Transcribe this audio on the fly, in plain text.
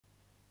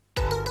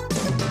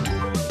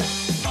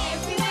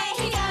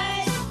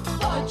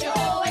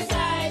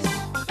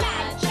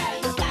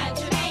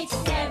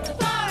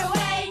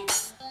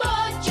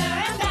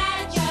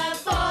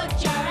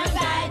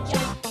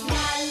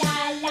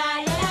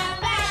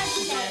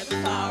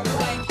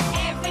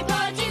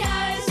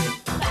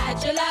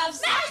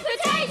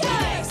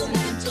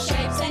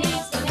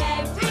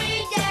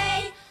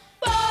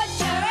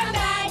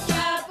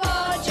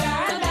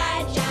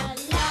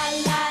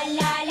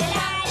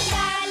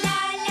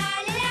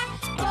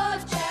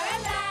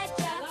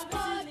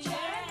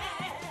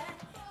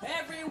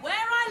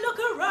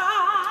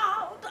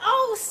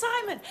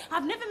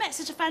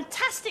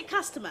fantastic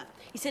customer.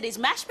 He said his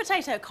mashed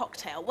potato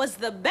cocktail was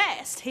the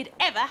best he'd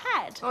ever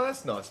had. Oh,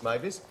 that's nice,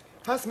 Mavis.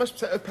 How's the mashed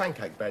potato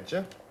pancake,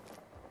 Badger?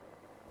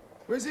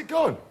 Where's it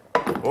gone?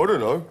 I don't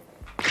know.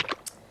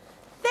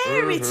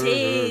 There it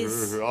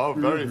is. Oh,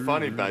 very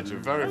funny, Badger,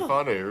 very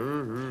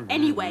funny.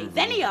 Anyway,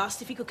 then he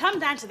asked if he could come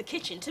down to the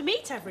kitchen to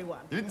meet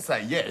everyone. You didn't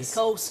say yes. Of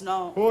course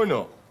not. Why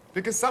not?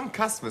 Because some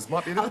customers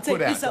might be a little I'll take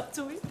put out. this up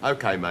to him.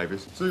 OK,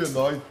 Mavis. See you,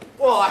 mate.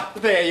 Why,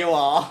 there you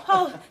are.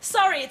 Oh,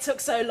 sorry it took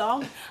so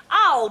long.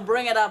 I'll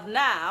bring it up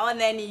now, and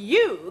then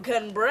you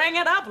can bring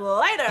it up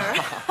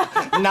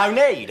later. No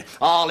need.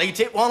 I'll eat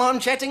it while I'm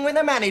chatting with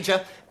the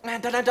manager.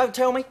 Don't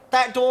tell me.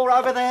 That door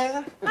over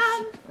there?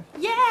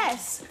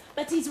 Yes,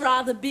 but he's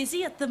rather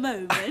busy at the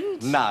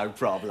moment. No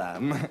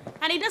problem.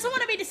 And he doesn't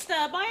want to be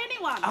disturbed by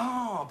anyone.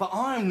 Oh, but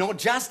I'm not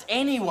just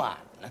anyone.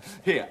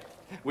 Here,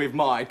 with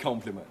my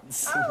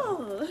compliments.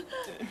 Oh,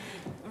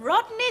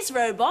 Rodney's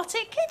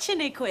robotic kitchen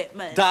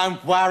equipment.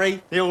 Don't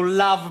worry, he'll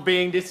love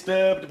being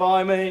disturbed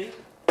by me.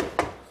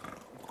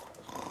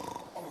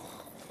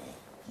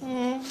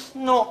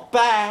 Not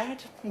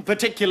bad,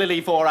 particularly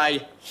for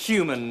a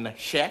human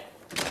chef.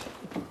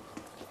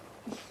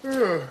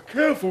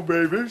 Careful,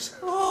 Mavis.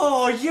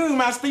 Oh, you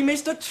must be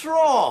Mr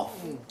Troff.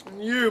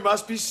 You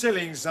must be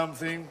selling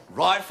something.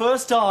 Right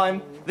first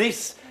time.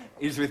 This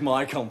is with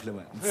my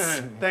compliments.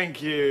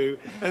 Thank you.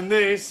 And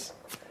this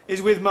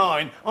is with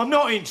mine. I'm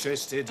not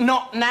interested.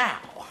 Not now,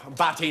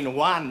 but in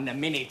 1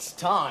 minute's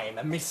time,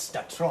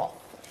 Mr Troff.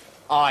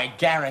 I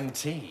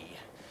guarantee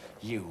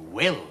you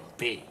will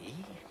be.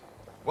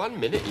 1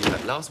 minute, you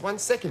that last 1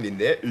 second in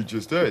there, he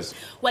just does.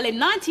 Well, in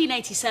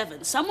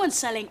 1987, someone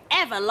selling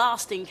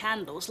everlasting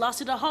candles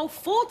lasted a whole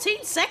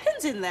 14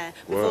 seconds in there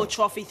before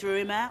Troffy threw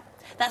him out.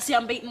 That's the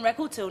unbeaten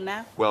record till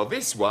now. Well,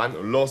 this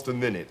one lost a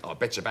minute. I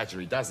bet you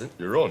Badger he doesn't.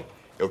 You're on.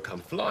 He'll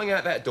come flying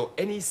out that door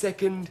any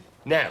second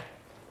now.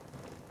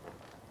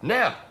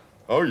 Now.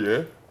 Oh,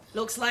 yeah.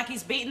 Looks like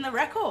he's beaten the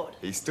record.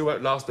 He still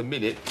won't last a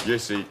minute.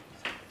 Yes, he...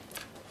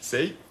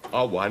 See?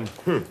 I won.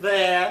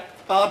 There,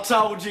 I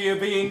told you you'd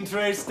be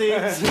interested.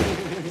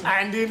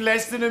 And in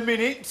less than a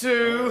minute,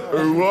 too.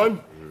 Who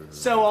won?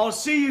 So I'll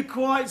see you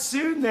quite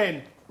soon,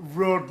 then,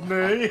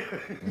 Rodney.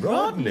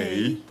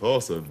 Rodney?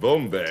 Pass a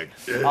bomb bag.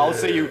 I'll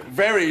see you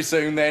very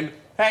soon then,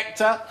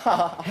 Hector.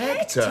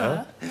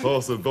 Hector?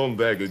 Pass a bomb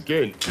bag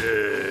again.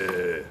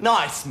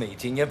 Nice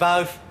meeting you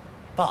both.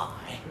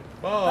 Bye.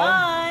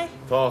 Bye.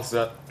 Pass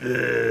a...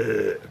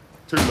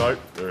 Too late.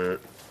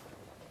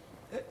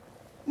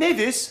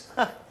 Mavis?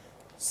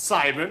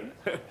 Simon,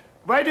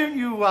 why don't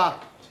you,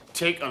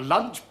 take a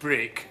lunch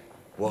break?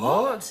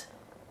 What?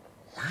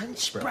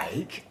 Lunch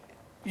break?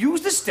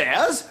 Use the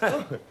stairs,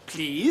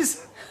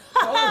 please.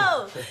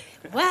 Oh,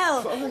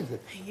 well,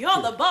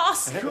 you're the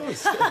boss. Of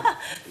course.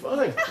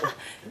 Fine.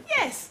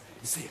 Yes.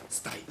 See,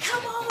 stay.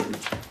 Come on.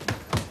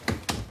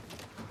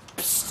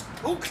 Psst,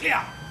 all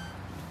clear.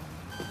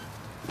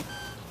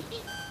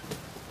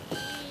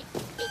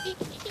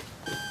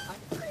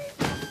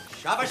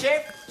 Shabba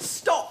Chef,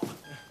 stop!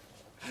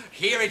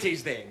 Here it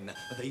is then,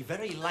 the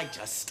very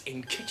latest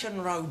in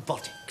kitchen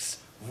robotics.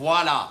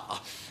 Voila!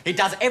 It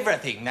does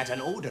everything that an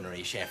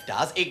ordinary chef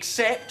does,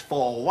 except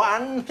for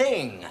one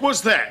thing.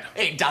 What's that?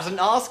 It doesn't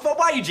ask for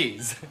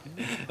wages,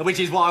 which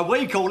is why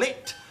we call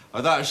it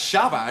the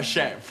Shabba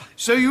Chef.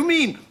 So you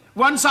mean,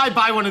 once I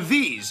buy one of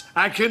these,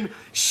 I can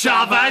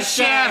shove a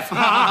chef?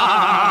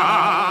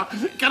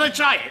 Can I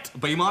try it?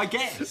 Be my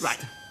guest.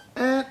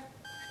 Right.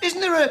 Isn't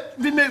there a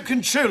remote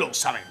control or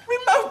something?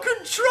 Remote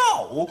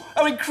control?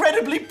 How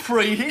incredibly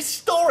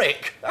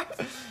prehistoric.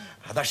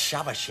 The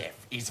Shabba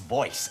Chef is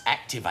voice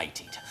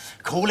activated.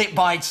 Call it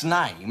by its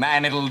name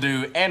and it'll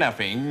do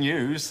anything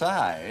you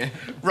say.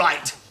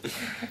 Right.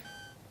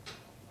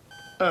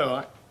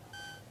 Oh,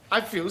 I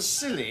feel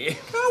silly.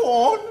 Go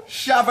on,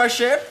 Shabba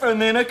Chef,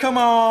 and then a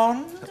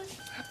command.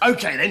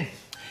 OK, then.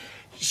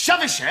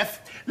 Shove a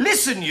chef,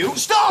 listen you...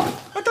 Stop!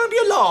 Oh, don't be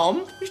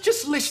alarmed. He's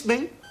just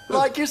listening,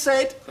 like you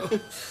said.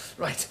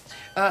 Right.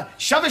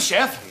 Shove a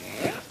chef,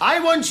 I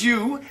want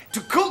you to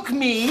cook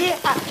me...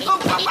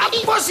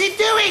 what's he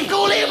doing?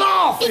 Call him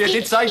off! You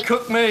did say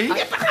cook me.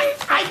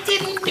 I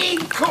didn't mean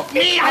cook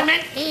me, I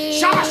meant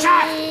shove a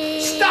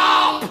chef!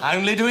 Stop!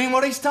 Only doing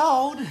what he's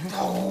told.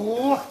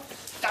 Oh,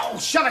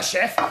 shove a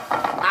chef.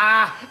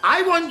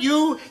 I want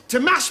you to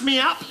mash me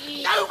up.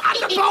 No,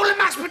 and a bowl of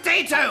mashed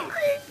potato.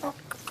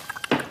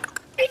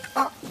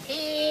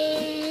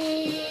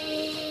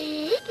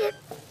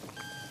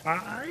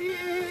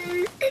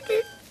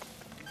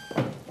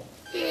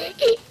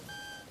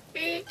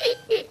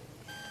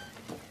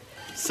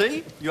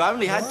 See? You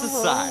only had to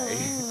say.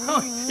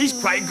 Oh, he's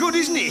quite good,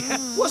 isn't he?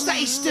 What's that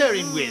he's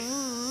stirring with?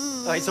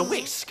 It's a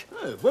whisk.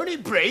 Oh, won't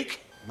it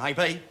break?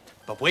 Maybe,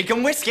 but we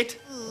can whisk it.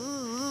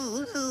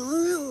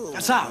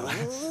 So,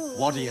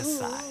 what do you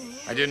say?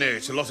 I don't know,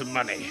 it's a lot of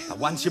money.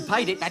 Once you've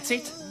paid it, that's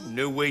it.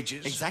 No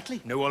wages.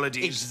 Exactly. No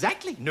holidays.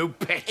 Exactly. No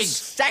pets.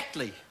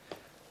 Exactly.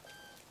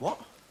 What?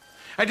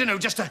 I don't know,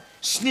 just a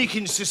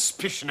sneaking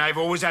suspicion I've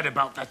always had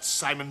about that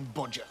Simon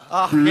Bodger.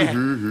 Oh, yeah.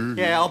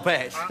 Yeah, I'll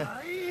bet.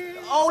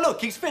 Oh,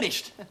 look, he's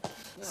finished.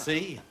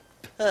 See?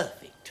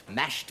 Perfect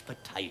mashed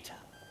potato.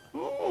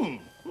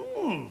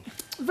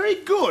 Very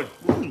good.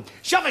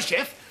 Shove,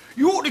 Chef,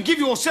 you ought to give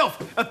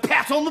yourself a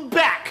pat on the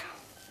back.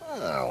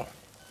 Oh.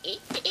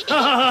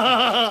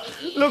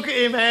 Look at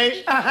him,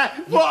 eh?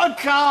 What a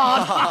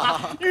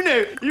card! You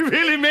know, he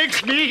really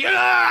makes me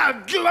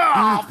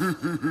laugh.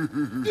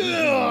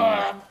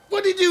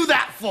 What did he do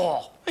that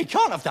for? He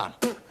can't have done.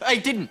 He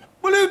didn't.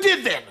 Well, who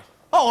did then?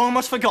 Oh, I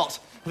almost forgot.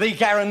 The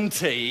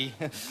guarantee.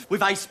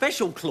 With a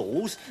special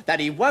clause that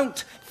he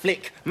won't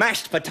flick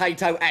mashed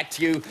potato at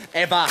you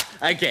ever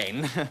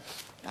again.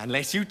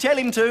 Unless you tell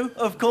him to,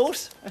 of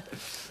course.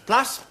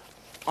 Plus,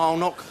 I'll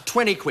knock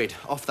 20 quid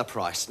off the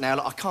price. Now,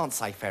 look, I can't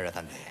say fairer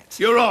than that.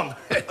 You're on.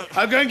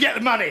 I'll go and get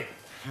the money.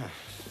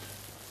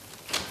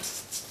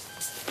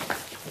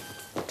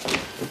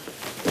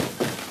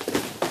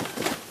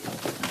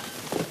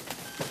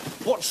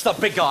 What's the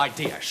big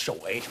idea,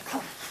 Shorty?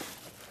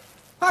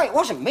 Oh, it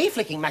wasn't me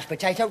flicking mashed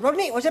potato,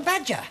 Rodney. It was a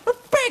badger. A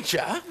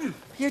badger?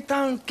 You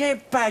don't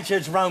get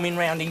badgers roaming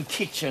round in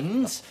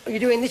kitchens. You're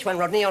doing this one,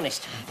 Rodney,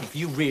 honest. If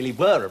you really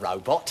were a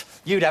robot,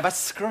 you'd have a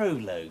screw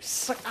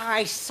loose. But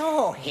I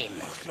saw him.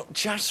 Look,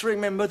 just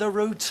remember the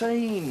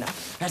routine.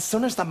 As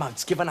soon as the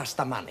monk's given us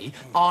the money,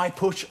 I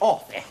push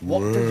off. What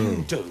do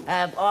you do?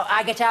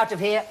 I get out of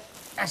here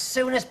as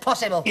soon as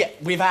possible. Yeah,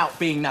 without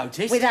being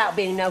noticed. Without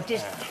being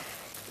noticed.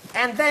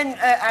 And then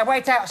I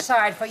wait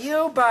outside for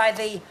you by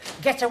the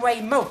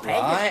getaway moped.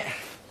 Right.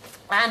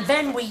 And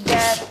then we,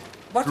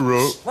 what?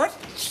 What?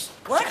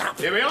 What?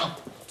 Here we are.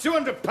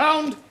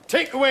 £200,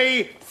 take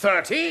away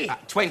 30.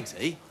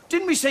 20.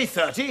 Didn't we say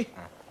 30?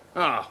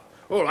 Ah,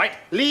 all right.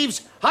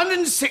 Leaves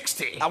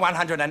 160.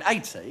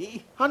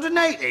 180.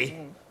 180?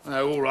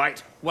 Oh, all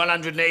right.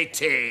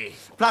 180.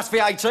 Plus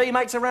VAT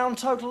makes a round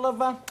total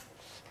of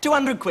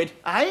 200 quid.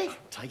 Eh?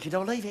 Take it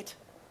or leave it.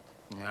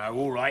 No,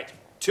 all right.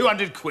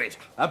 200 quid.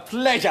 A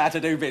pleasure to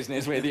do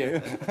business with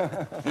you.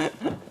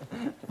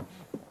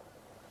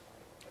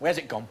 Where's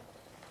it gone?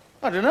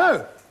 I don't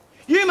know.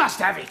 You must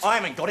have it. I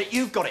haven't got it,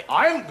 you've got it.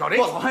 I haven't got it.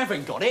 Well, I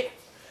haven't got it.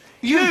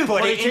 You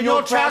put it in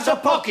your trouser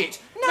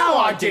pocket. No,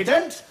 I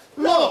didn't.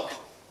 Look.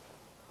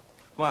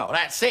 Well,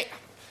 that's it.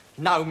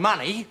 No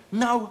money,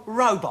 no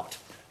robot.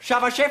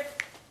 Shove a chef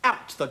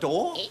out the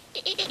door.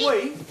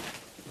 We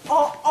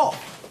are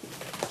off.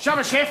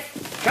 Shove,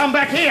 Chef, come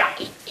back here.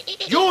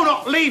 You're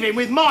not leaving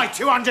with my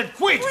 200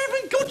 quid. We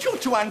haven't got your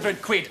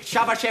 200 quid.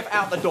 Shove a chef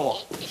out the door.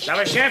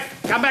 Shove,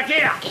 Chef, come back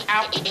here.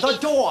 Out the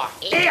door.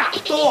 Here.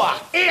 Door.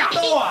 Here.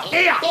 Door.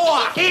 Here.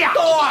 Door. Here.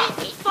 Door.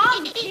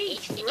 Funky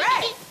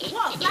dress.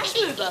 What a flash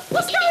mover.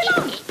 What's going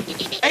on?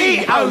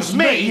 He owes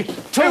me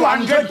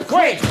 200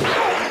 quid.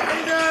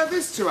 And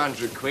this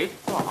 200 quid.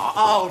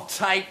 I'll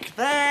take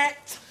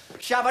that.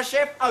 Shove a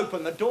chef,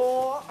 open the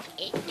door.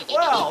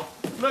 Well,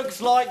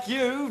 looks like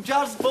you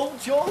just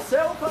bought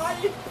yourself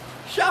a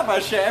shove a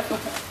chef.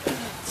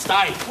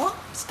 Stay. What?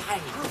 Stay.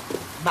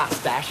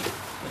 Mustache.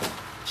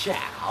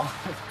 Ciao.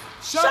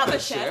 Shove a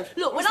chef.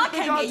 Look, when I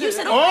came here, you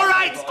said... All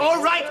right.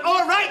 All right.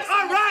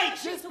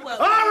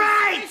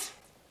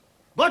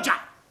 Bodger,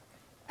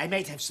 I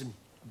might have some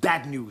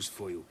bad news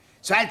for you,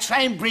 so I'll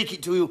try and break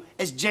it to you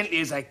as gently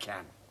as I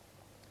can.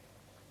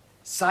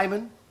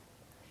 Simon,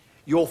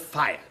 you're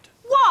fired.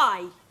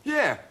 Why?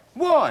 Yeah,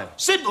 why?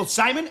 Simple,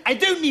 Simon. I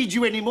don't need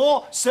you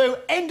anymore, so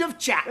end of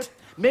chat.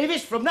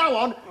 Mavis, from now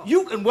on,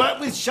 you can work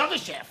with Shove a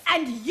Chef.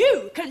 And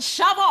you can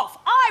shove off.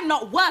 I'm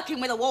not working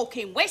with a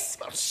walking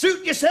whisk.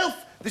 Suit yourself.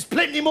 There's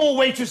plenty more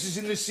waitresses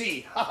in the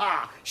sea. Ha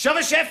ha. Shove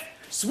a Chef,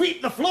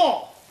 sweep the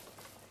floor.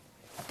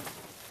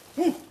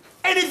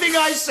 Anything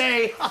I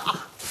say.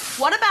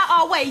 What about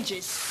our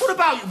wages? What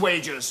about your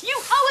wages? You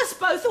owe us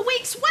both a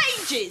week's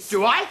wages.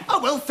 Do I? Oh,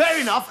 well, fair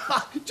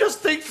enough. Just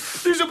think,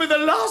 these will be the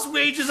last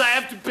wages I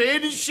have to pay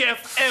any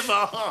chef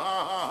ever.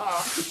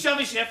 Shove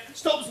a Chef,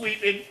 stop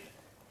sweeping.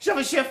 Shove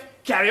a Chef,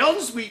 carry on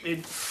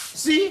sweeping.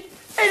 See?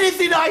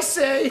 Anything I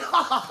say.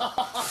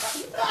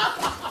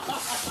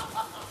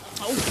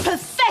 Oh,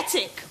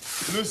 pathetic.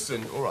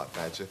 Listen, all right,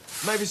 Badger.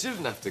 Maybe she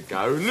doesn't have to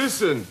go.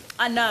 Listen.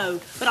 I know,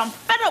 but I'm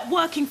fed up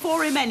working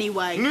for him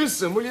anyway.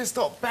 Listen, will you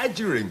stop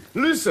badgering?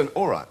 Listen,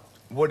 all right.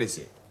 What is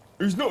it?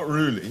 He's not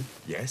really,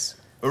 yes,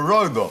 a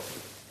robot.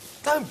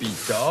 Don't be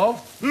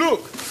daft. Look.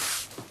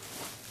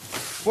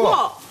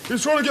 What?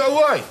 He's trying to get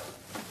away.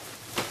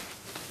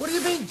 What do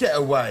you mean, get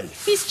away?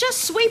 He's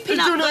just sweeping He's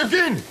up doing the... it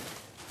again.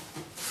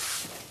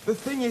 The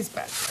thing is,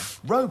 Badger,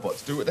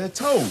 robots do what they're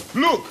told.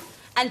 Look.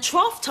 And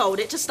Troff told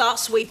it to start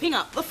sweeping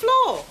up the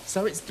floor.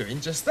 So it's doing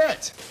just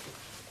that.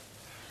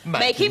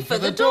 Making for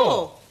the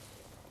door.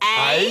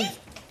 Eh?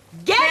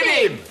 Get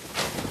him!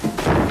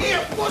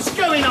 Here, what's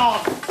going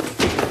on?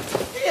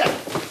 Here.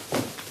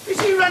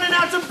 Is he running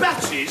out of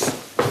batteries?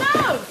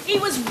 No, he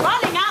was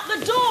running out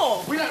the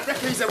door. We don't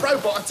reckon he's a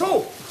robot at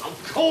all.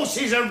 Of course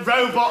he's a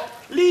robot.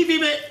 Leave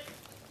him at...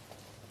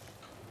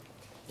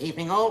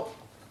 Evening all.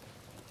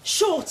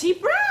 Shorty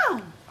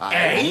Brown.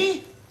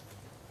 Eh?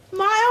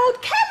 My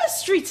old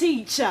chemistry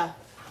teacher.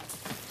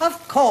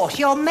 Of course,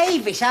 you're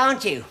Mavis,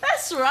 aren't you?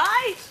 That's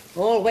right.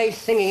 Always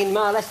singing in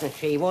my lesson,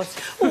 she was.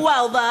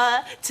 Well,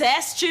 the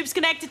test tube's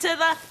connected to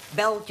the...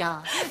 Bell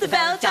jar. The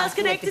bell jar's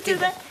connected to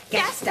the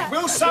gas tank.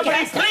 Will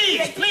somebody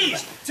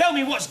please tell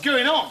me what's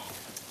going on?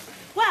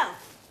 Well,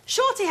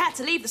 Shorty had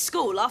to leave the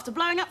school after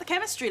blowing up the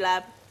chemistry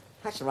lab.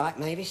 That's right,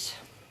 Mavis.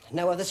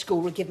 No other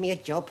school would give me a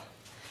job.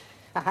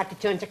 I had to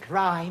turn to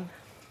crime.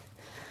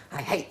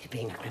 I hate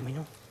being a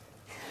criminal.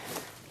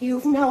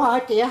 You've no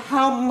idea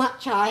how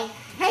much I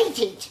hate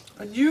it.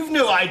 And you've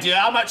no idea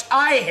how much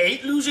I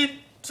hate losing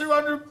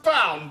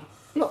 £200.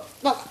 Look,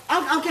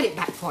 I'll get it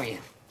back for you.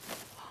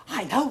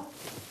 I know.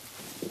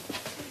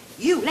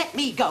 You let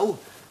me go.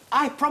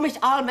 I promise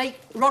I'll make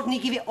Rodney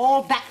give it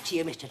all back to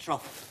you, Mr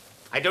Troff.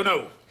 I don't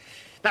know.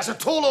 That's a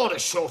tall order,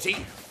 Shorty.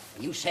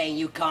 Are you saying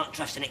you can't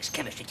trust an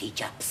ex-chemistry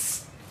teacher?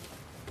 Psst.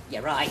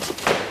 You're right.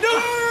 No!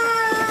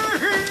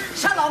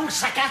 So long,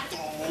 sucker.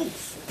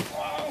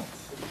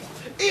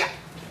 Yeah.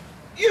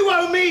 You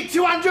owe me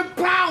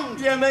 £200.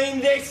 You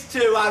mean this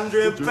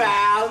 £200?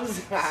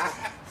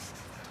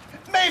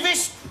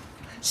 Mavis,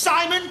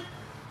 Simon,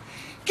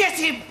 get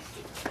him.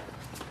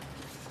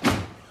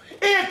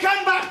 Here,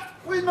 come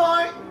back with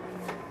my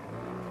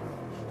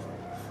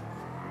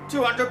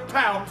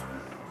 £200.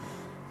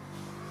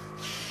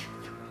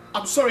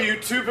 I'm sorry, you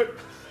two, but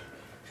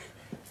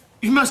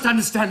you must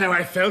understand how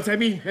I felt. I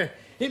mean,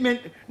 it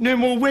meant no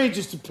more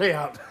wages to pay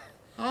out.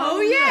 Oh,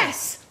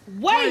 yes!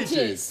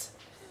 Wages!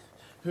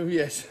 Oh,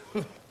 yes.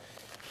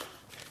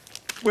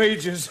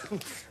 Wages.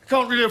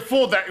 Can't really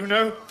afford that, you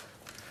know.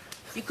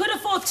 You could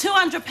afford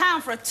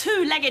 £200 for a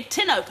two-legged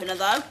tin opener,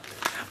 though.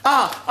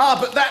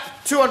 But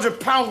that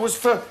 £200 was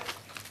for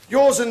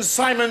yours and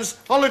Simon's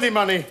holiday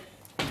money.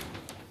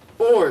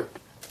 Boy.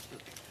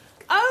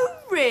 Oh,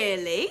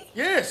 really?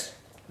 Yes,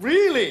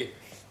 really.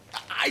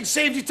 I'd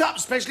saved it up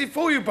especially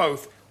for you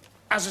both,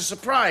 as a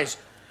surprise.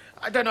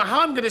 I don't know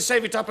how I'm going to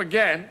save it up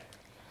again.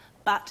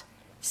 But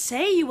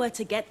say you were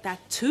to get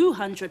that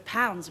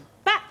 £200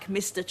 back,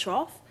 Mr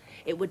Troff,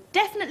 it would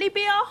definitely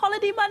be our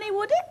holiday money,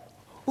 would it?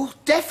 Oh,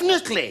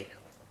 definitely.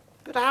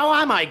 But how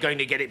am I going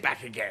to get it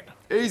back again?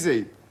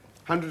 Easy.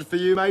 100 for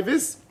you,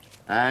 Mavis,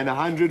 and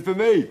 100 for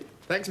me.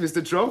 Thanks,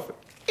 Mr Troff.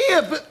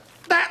 Yeah, but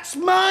that's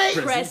my...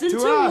 Present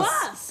to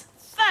us.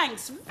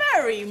 Thanks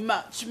very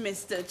much,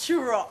 Mr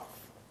Troff.